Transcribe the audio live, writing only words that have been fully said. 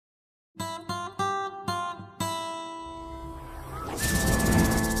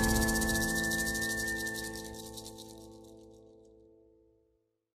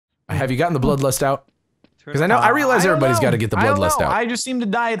Have you gotten the bloodlust out? Because I realize everybody's got to get the bloodlust out. I just seem to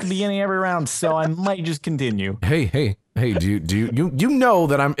die at the beginning of every round, so I might just continue. Hey, you know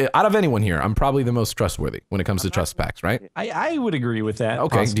that I'm out of anyone here, I'm probably the most trustworthy when it comes to trust packs, right? I would agree with that.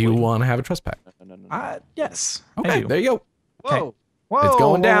 Okay, possibly. do you want to have a trust pack? Yes. Okay, there you go. Whoa. Whoa. It's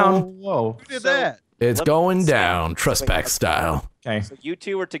going down. Whoa. Who did that? It's going down, trust pack style. Okay. So you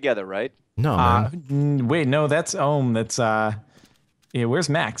two are together, right? No, man. Wait, no, that's That's yeah. Where's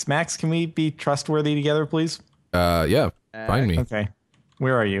Max? Max, can we be trustworthy together, please? Yeah. Find me. Okay.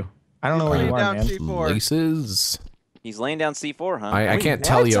 Where are you? I don't know where you are, man. C4. Laces. He's laying down C4, huh? I can't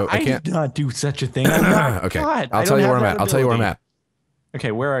tell you. I can't. did not do such a thing. I'm not, Okay. God, I'll tell you where I'm at. I'll tell you where I'm at.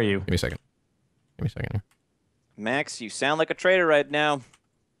 Okay, where are you? Give me a second. Give me a second here. Max, you sound like a traitor right now.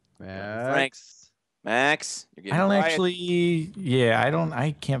 Max. Max, you're getting I don't quiet. actually. Yeah,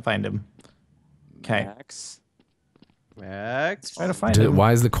 I can't find him. Okay. Max. Max. Try to find him.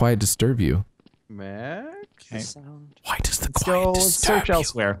 Why does the quiet disturb you? Max. Okay. Sound. Why does the Let's quiet go. Let's disturb search you?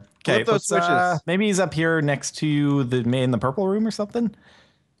 elsewhere. Okay. Flip those switches. Maybe he's up here next to the man in the purple room or something.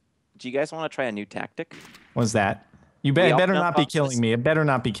 Do you guys want to try a new tactic? What's that? You We all better jump not be off killing this- me. It better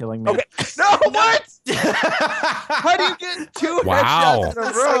not be killing me. Okay. No, what? How do you get two Wow. headshots in a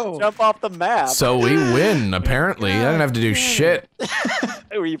That's row? like jump off the map. So we win, apparently. I didn't have to do shit.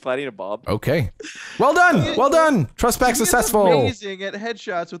 Were you fighting a Bob? Okay. Well done. Well done. Trust pack He is successful. amazing at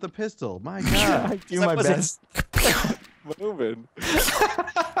headshots with a pistol. My God. I do my best. Moving.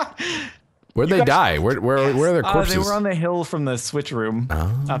 Where'd they die? Where are their corpses? They were on the hill from the switch room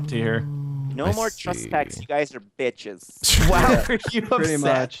up to here. No I more trust see. packs. You guys are bitches. Wow, are you upset? Pretty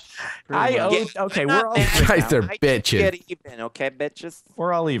much. I owe. Okay, we're all Not even. Guys, they're I bitches. Get even, okay, bitches.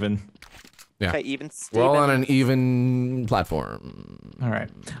 We're all even. Yeah. Okay, even. We're all Steven. on an even platform. All right.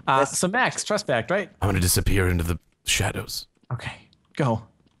 So Max, trust back, right? I'm gonna disappear into the shadows. Okay, go.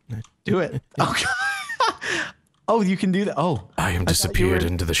 Do it. Okay. Oh, you can do that. Oh. I am disappeared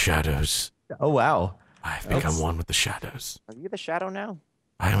into the shadows. Oh wow. I've become one with the shadows. Are you the shadow now?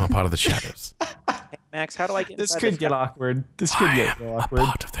 I am a part of the shadows. Hey, Max, how do I get This inside could the get shadow? awkward. This I could get am a awkward.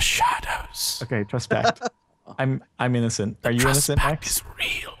 part of the shadows. Okay, trust back. I'm innocent. Are you Trust innocent, pack Max? is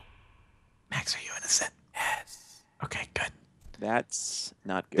real. Max, are you innocent? Yes. Okay, good. That's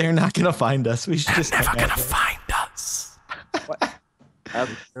not good. They're not gonna find us. We should They're just never hang out gonna there. find us.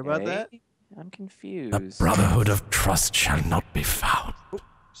 Okay. about that? I'm confused. The brotherhood of trust shall not be found.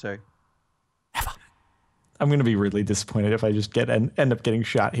 Sorry. Ever. I'm gonna be really disappointed if I just end up getting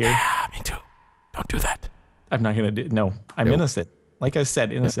shot here. Yeah, me too. Don't do that. I'm not gonna do. No, I'm Nope. innocent. Like I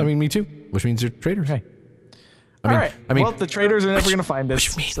said, innocent. I mean, me too. Which means you're traitors. okay. I mean, All right. I mean, well, the traitors are never gonna find us.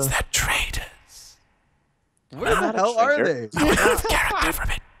 which means so- they're traitors. Where not the a hell are traitor. they? I went out of character from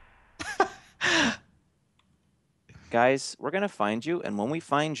it. Guys, we're gonna find you, and when we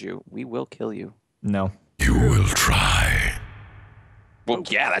find you, we will kill you. No. You will try, Well,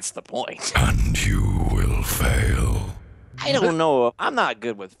 yeah, that's the point. and you will fail. I don't know. I'm not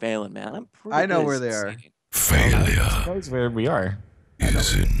good with failing, man. I'm pretty I know good at where they are. succeeding. Failure That's where we are.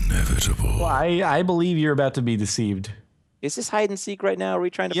 is inevitable. Well, I believe you're about to be deceived. Is this hide and seek right now? Are we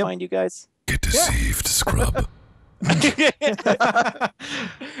trying to Yep. find you guys? Get deceived, scrub.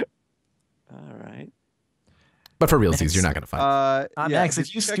 All right. But for realsies, you're not gonna find. Yeah, Max, did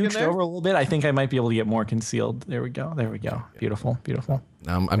if you check in scooched there? over a little bit, I think I might be able to get more concealed. There we go. There we go. Beautiful. Beautiful.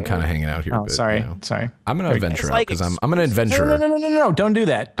 I'm kind of hanging out here. Oh, but, sorry. you know, Sorry. I'm gonna Very good. adventure It's out like because I'm an No, adventurer. no. Don't do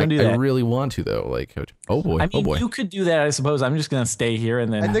that. Don't do I that. really want to though. Like, oh boy, I mean, oh boy. you could do that, I suppose. I'm just gonna stay here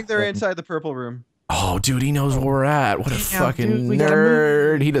and then. I think they're inside the purple room. Oh, dude, he knows where we're at. What a Damn, fucking dude, we gotta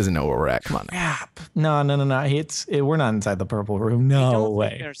nerd. He doesn't know where we're at. Come on. Now. Crap. No. We're not inside the purple room. I No don't think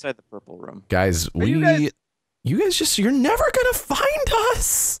way. they're inside the purple room. Guys, you guys just, you're never gonna find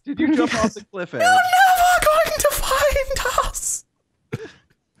us. Did you jump off the cliff edge? You're never going to find us.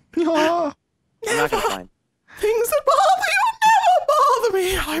 Oh, I'm not gonna find. Things that bother you never bother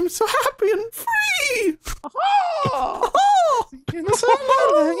me. I'm so happy and free. Oh,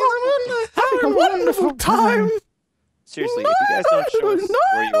 having a wonderful time. Seriously, if you guys don't show us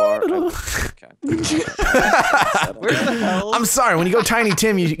where you are, okay. Where the hell? I'm sorry. When you go Tiny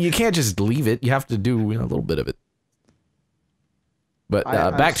Tim, you can't just leave it. You have to do a little bit of it. But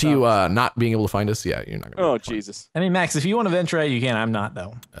I'm back to you not being able to find us. Yeah, you're not gonna. Oh Jesus! I mean, Max, if you want to venture out, you can. I'm not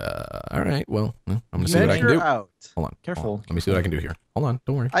though. All right. Well, I'm gonna see what I can Venture do. out. Hold on. Careful. Hold on. Let me see what I can do here. Hold on.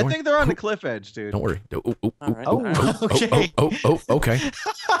 Don't worry. I don't worry. think they're on the cliff edge, dude. Don't worry. All right. Okay. Okay.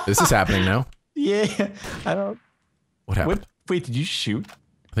 This is happening now. Yeah. I don't. What happened? Wait, did you shoot?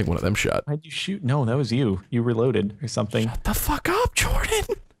 I think one of them shot. Why'd you shoot? No, that was you. You reloaded or something. Shut the fuck up, Jordan.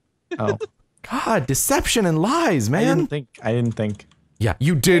 Oh, God, deception and lies, I man. didn't think. Yeah,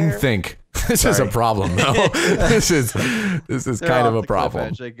 you didn't think. This is a problem, though. this is kind of a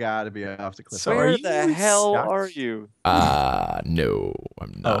problem. They gotta be off the cliff. So Where are the you hell stuck? are you? No,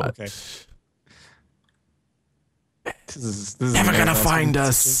 I'm not. Oh, okay. This is Never gonna find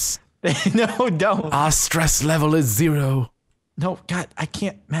us. No, don't. Our stress level is 0. No, God, I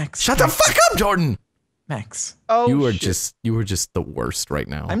can't, Max. Shut the fuck up, Jordan. Max. Oh, You are shit. just the worst right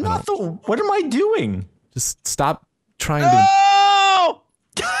now. I'm not the. What am I doing? Just stop trying to. Oh!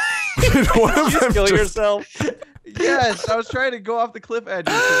 One of them Kill just- yourself. Yes, I was trying to go off the cliff edge.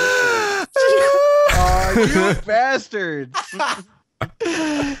 Oh, you bastard!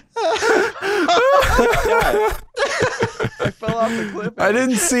 I fell off the cliff edge. I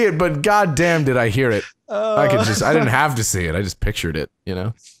didn't see it, but goddamn, did I hear it? I didn't have to see it. I just pictured it. You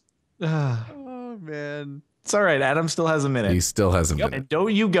know. Oh man. It's all right. Adam still has a minute. He still hasn't been. And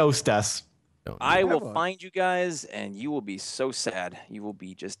don't you ghost us. I will one. find you guys, and you will be so sad. You will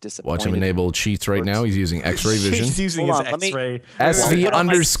be just disappointed. Watch him enable cheats right now. He's using X-ray vision. He's using Hold his on, let me- X-ray. SV Put on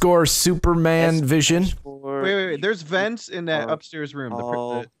my- underscore Superman vision. Wait. There's vents in that upstairs room.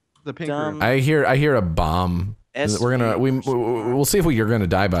 The pink room. I hear a bomb. We're gonna we'll see if you're gonna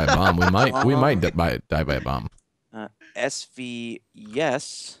die by a bomb. We might die by a bomb. SV,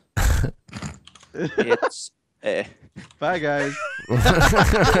 yes. It's. Bye guys.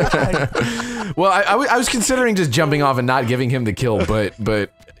 Well, I was considering just jumping off and not giving him the kill, but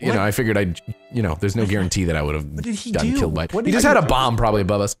you know, I figured there's no guarantee that I would have did he gotten do? killed by. What He did just he had a do? bomb probably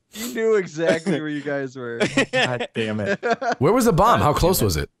above us. You knew exactly where you guys were. God damn it. Where was the bomb? How close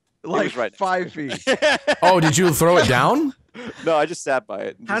was it? Like right next 5 feet. Oh, did you throw it down? No, I just sat by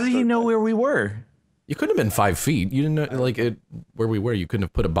it. and How just did he started know by it. where we were? You couldn't have been 5 feet. You didn't know where we were. You couldn't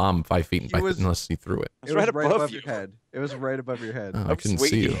have put a bomb 5 feet unless you threw it. It's right above your you. head. It was right above your head. Oh, I couldn't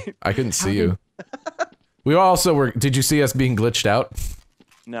see sweet. you. I couldn't see you. We also were. Did you see us being glitched out?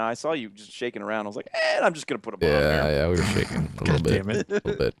 No, I saw you just shaking around. I was like, I'm just gonna put a bomb there. Yeah, we were shaking a little bit. Damn it. A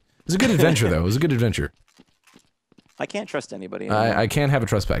little bit. It was a good adventure, though. It was a good adventure. I can't trust anybody anymore. I can't have a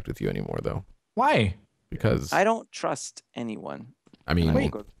trust pact with you anymore, though, Why? because I don't trust anyone. I mean, I Wait,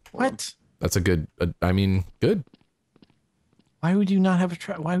 won't go- What? that's a good. Good. Why would you not have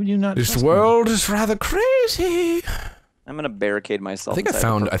a Why would you not? This trust me? world is rather crazy. I'm gonna barricade myself. I think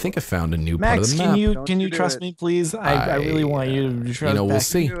I found a new part of Max, the map. can you Don't can you you do trust it. me, please? I really want you to trust. We'll back.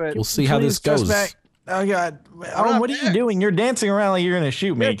 see. do it. We'll see how this Please trust goes. back. Oh God! Oh, not what are you Max. doing? You're dancing around like you're gonna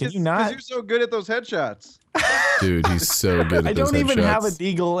shoot me. Yeah, Can you 'cause not? you're so good at those headshots. Dude, he's so good I at those don't even have a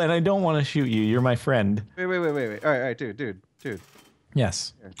headshots. deagle, and I don't want to shoot you. You're my friend. Wait. All right, dude.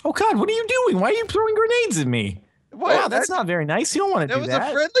 Yes. Oh God! What are you doing? Why are you throwing grenades at me? What? Wow, that's not very nice. You don't want to That do was that.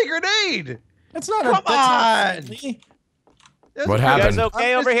 a friendly grenade. That's not Come a. That's not on! friendly. That was What a- You guys happened?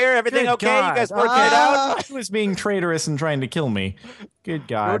 okay I'm over just- here? Everything Good okay? You guys God. working it out? He was being traitorous and trying to kill me. Good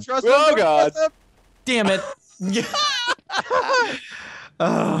God! Don't trust Oh, him, don't God. trust him. Damn it!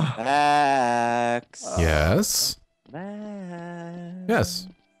 Oh. Max. Yes. Max. Yes.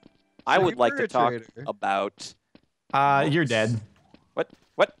 I You would like were to a talk traitor. about. You're dead. What?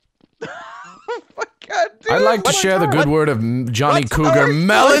 Oh my God, dude. I'd like to share the good word of Johnny Cougar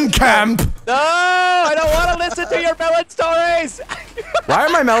Mellencamp. No, I don't want to listen to your melon stories. Why are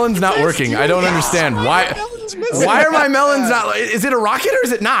my melons not working? I don't understand. Why are my melons not? Is it a rocket or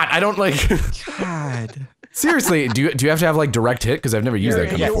is it not? I don't like. God. Seriously, do you have to have like direct hit? Because I've never used that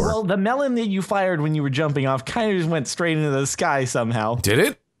gun Yeah, before. well, the melon that you fired when you were jumping off kind of just went straight into the sky somehow. Did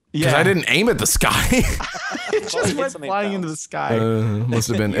it? Because Yeah. I didn't aim at the sky. It just hit went something flying else. into the sky. Must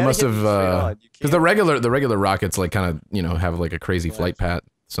have been. You It gotta must hit have. them straight on. You Because the regular rockets like kind of have like a crazy flight path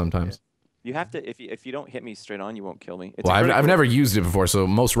sometimes. You have to. If you don't hit me straight on, you won't kill me. It's Well, a I've critical- never used it before, so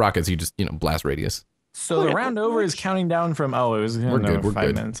most rockets you just blast radius. So the round over is counting down from. Oh, it was We're good, we're 5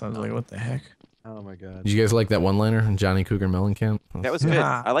 good. minutes. I was like, what the heck? Oh my God. Did you guys like that one-liner in Johnny Cougar Mellencamp? That was good.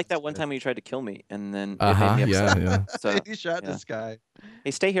 Nah. I like that one time when you tried to kill me, and then it Uh huh. made me Yeah, upset. yeah. So, He shot yeah. this guy. hey,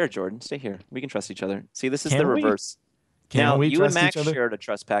 stay here, Jordan. Stay here. We can trust each other. See, this is Can the we? reverse. Can now we you trust and Max each other? shared a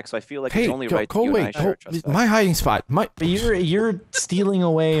trust pact, so I feel like Hey, it's only go right that you and I wait. share a trust pact. My hiding spot. My. But you're stealing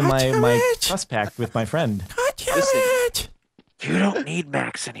away my damn it. trust pact with my friend. God damn Listen. it. You don't need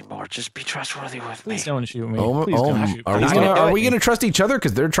Max anymore. Just be trustworthy with Please don't shoot me. Oh, Please don't shoot are me. we gonna gonna do are it. we gonna trust each other?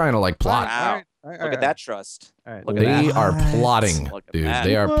 Because they're trying to like plot. Wow. Look at that trust. All right. Look at They that. are plotting, Look at dude. that.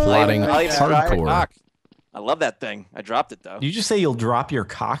 They are plotting I even dropped my hardcore. cock. I love that thing. I dropped it though. Did you just say you'll drop your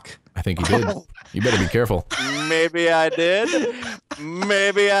cock? I think you did. You better be careful. Maybe I did.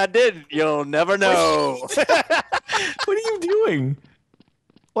 Maybe I did. You'll never know. What are you doing?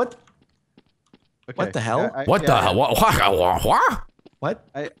 What? Okay. What the hell? What the hell? What? What?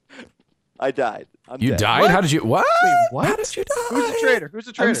 I died. You dead. died? How did you? What? what? How did you die? Who's the traitor? Who's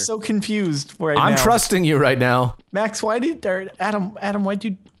the traitor? I'm so confused right now. I'm trusting you right now. Max, why did Adam, why'd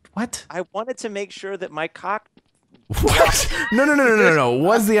you what? I wanted to make sure that my cock. What? No.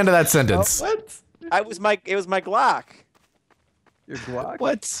 What's the end of that sentence? What? It was my Glock. Your guac?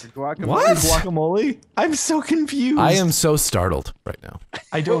 What? Your guacamole? What? Guacamole? I'm so confused. I am so startled right now.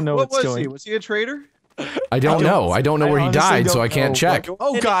 I don't know What what's was going he? on. Was he a traitor? I don't know. I don't know where he honestly died, so don't I can't know. check.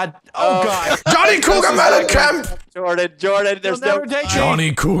 Oh God. Oh God. Johnny Cougar Mellencamp! Jordan, there's You'll no never take me.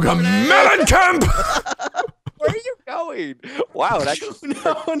 Johnny Cougar Mellencamp! Where are you going? Wow, that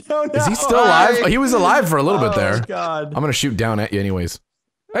No. Is he still alive? Oh, he was alive for a little bit Oh there. God. I'm gonna shoot down at you anyways.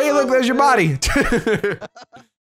 Hey, look, there's your body.